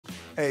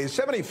A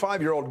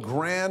 75-year-old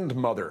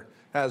grandmother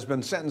has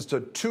been sentenced to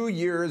 2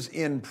 years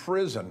in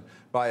prison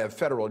by a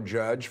federal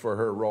judge for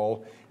her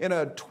role in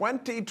a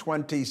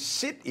 2020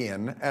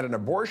 sit-in at an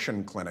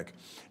abortion clinic.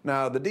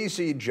 Now, the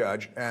D.C.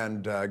 judge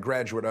and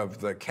graduate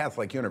of the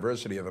Catholic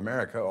University of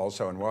America,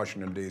 also in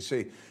Washington,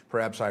 D.C.,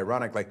 perhaps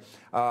ironically,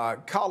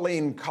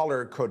 Colleen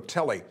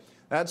Cotelli,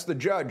 that's the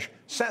judge,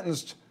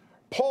 sentenced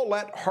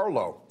Paulette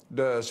Harlow,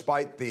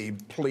 despite the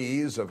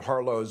pleas of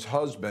Harlow's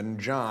husband,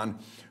 John,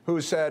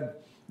 who said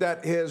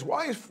that his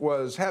wife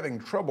was having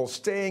trouble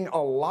staying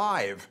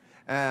alive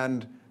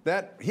and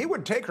that he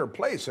would take her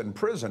place in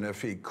prison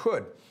if he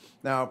could.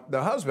 Now,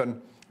 the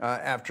husband,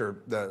 after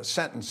the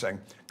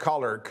sentencing,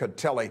 Colleen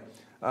Cotelli,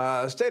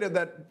 stated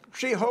that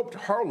she hoped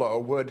Harlow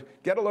would,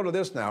 get a load of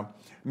this now,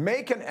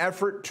 make an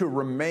effort to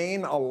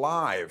remain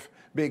alive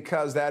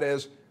because that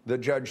is, the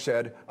judge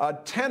said, a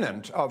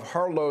tenet of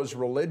Harlow's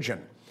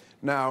religion.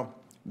 Now,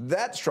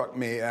 that struck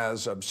me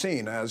as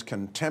obscene, as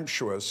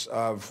contemptuous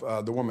of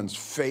the woman's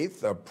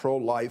faith, a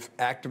pro-life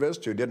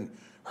activist who didn't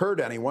hurt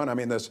anyone. I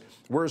mean, this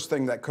worst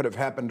thing that could have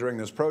happened during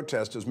this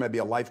protest is maybe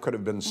a life could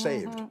have been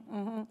saved.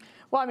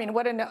 Well, I mean,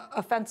 what an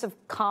offensive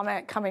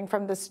comment coming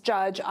from this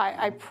judge.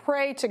 I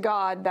pray to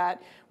God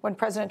that when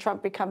President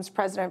Trump becomes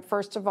president,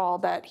 first of all,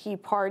 that he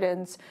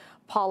pardons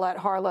Paulette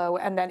Harlow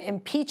and then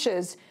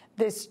impeaches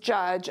this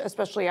judge,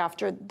 especially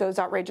after those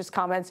outrageous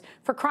comments.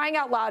 For crying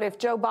out loud, if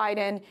Joe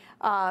Biden,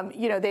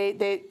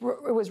 it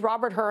was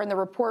Robert Hur in the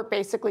report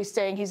basically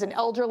saying he's an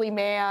elderly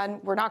man,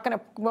 we're not going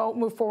to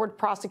move forward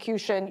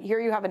prosecution. Here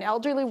you have an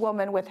elderly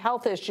woman with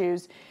health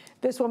issues.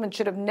 This woman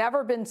should have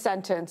never been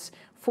sentenced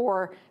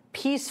for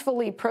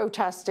peacefully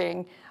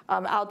protesting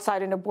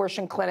outside an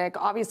abortion clinic.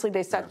 Obviously,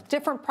 they set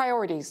different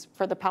priorities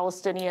for the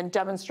Palestinian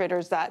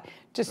demonstrators that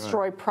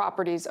destroy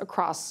properties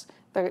across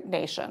the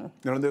nation.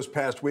 You know, this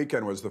past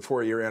weekend was the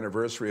 4-year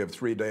anniversary of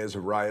 3 days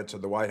of riots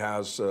at the White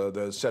House,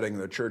 setting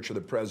the Church of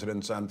the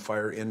President's on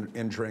fire,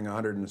 injuring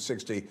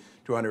 160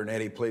 to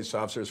 180 police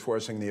officers,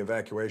 forcing the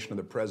evacuation of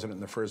the president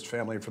and the first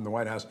family from the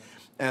White House.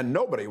 And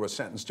nobody was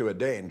sentenced to a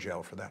day in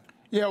jail for that.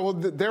 Yeah, well,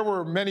 there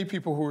were many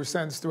people who were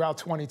sentenced throughout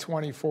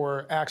 2020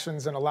 for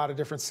actions in a lot of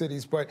different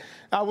cities. But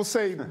I will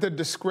say the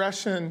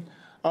discretion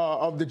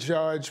of the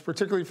judge,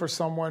 particularly for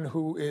someone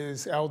who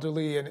is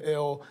elderly and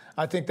ill,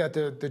 I think that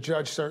the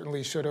judge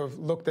certainly should have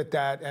looked at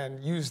that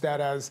and used that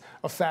as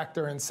a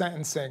factor in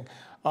sentencing.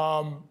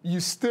 You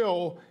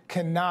still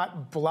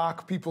cannot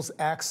block people's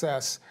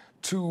access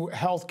to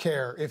health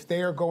care if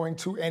they are going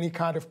to any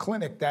kind of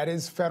clinic. That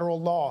is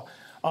federal law.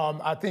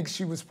 I think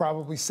she was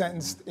probably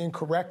sentenced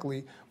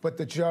incorrectly, but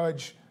the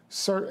judge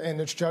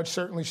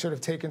certainly should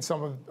have taken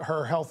some of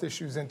her health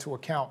issues into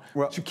account.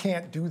 Well, but you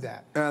can't do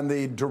that. And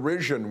the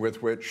derision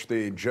with which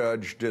the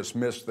judge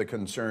dismissed the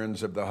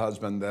concerns of the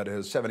husband that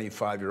his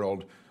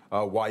 75-year-old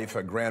wife,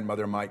 a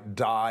grandmother, might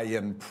die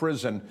in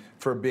prison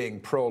for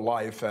being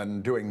pro-life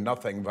and doing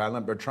nothing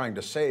violent but trying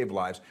to save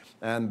lives.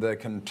 And the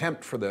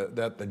contempt for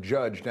that the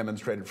judge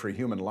demonstrated for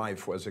human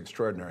life was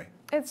extraordinary.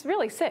 It's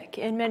really sick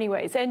in many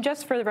ways. And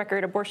just for the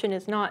record, abortion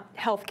is not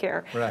health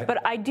care. Right.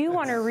 But I do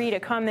want to read a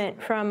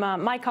comment from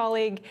my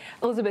colleague,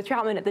 Elizabeth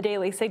Troutman at the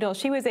Daily Signal.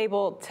 She was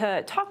able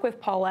to talk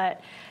with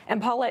Paulette, and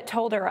Paulette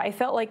told her, I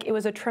felt like it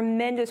was a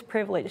tremendous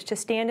privilege to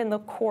stand in the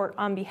court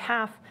on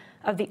behalf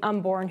of the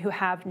unborn who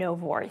have no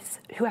voice.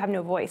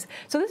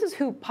 So this is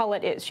who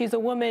Paulette is. She's a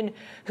woman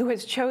who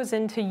has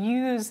chosen to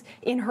use,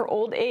 in her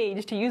old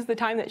age, to use the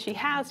time that she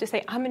has to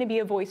say, I'm going to be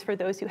a voice for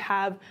those who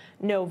have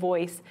no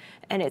voice.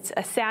 And it's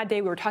a sad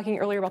day. We were talking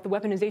earlier about the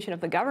weaponization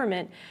of the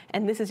government,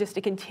 and this is just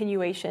a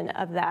continuation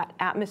of that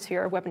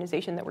atmosphere of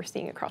weaponization that we're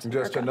seeing across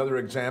America. Just another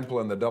example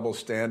in the double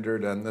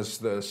standard, and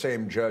the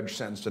same judge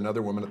sentenced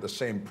another woman at the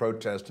same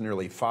protest to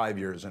nearly 5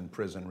 years in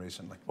prison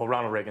recently. Well,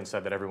 Ronald Reagan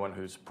said that everyone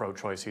who's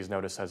pro-choice he's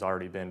noticed has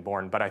already been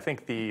born. But I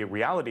think the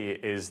reality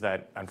is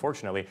that,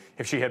 unfortunately,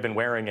 if she had been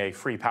wearing a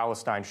Free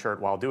Palestine shirt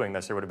while doing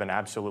this, there would have been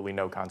absolutely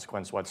no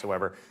consequence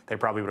whatsoever. They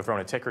probably would have thrown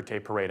a ticker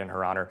tape parade in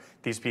her honor.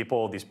 These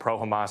people, these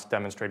pro-Hamas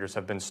demonstrators,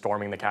 have been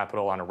storming the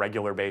Capitol on a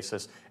regular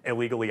basis,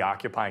 illegally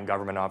occupying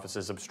government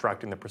offices,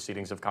 obstructing the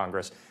proceedings of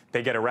Congress.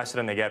 They get arrested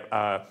and they get,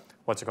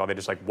 they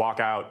just walk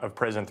out of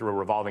prison through a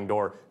revolving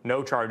door.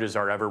 No charges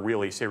are ever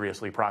really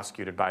seriously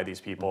prosecuted by these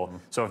people.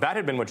 So if that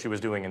had been what she was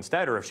doing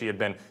instead, or if she had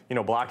been,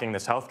 blocking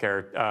this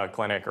healthcare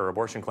clinic or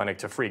abortion clinic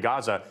to free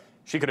Gaza,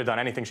 she could have done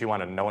anything she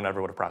wanted and no one ever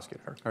would have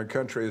prosecuted her. Our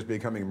country is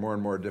becoming more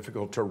and more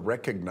difficult to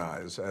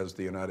recognize as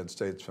the United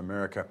States of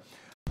America.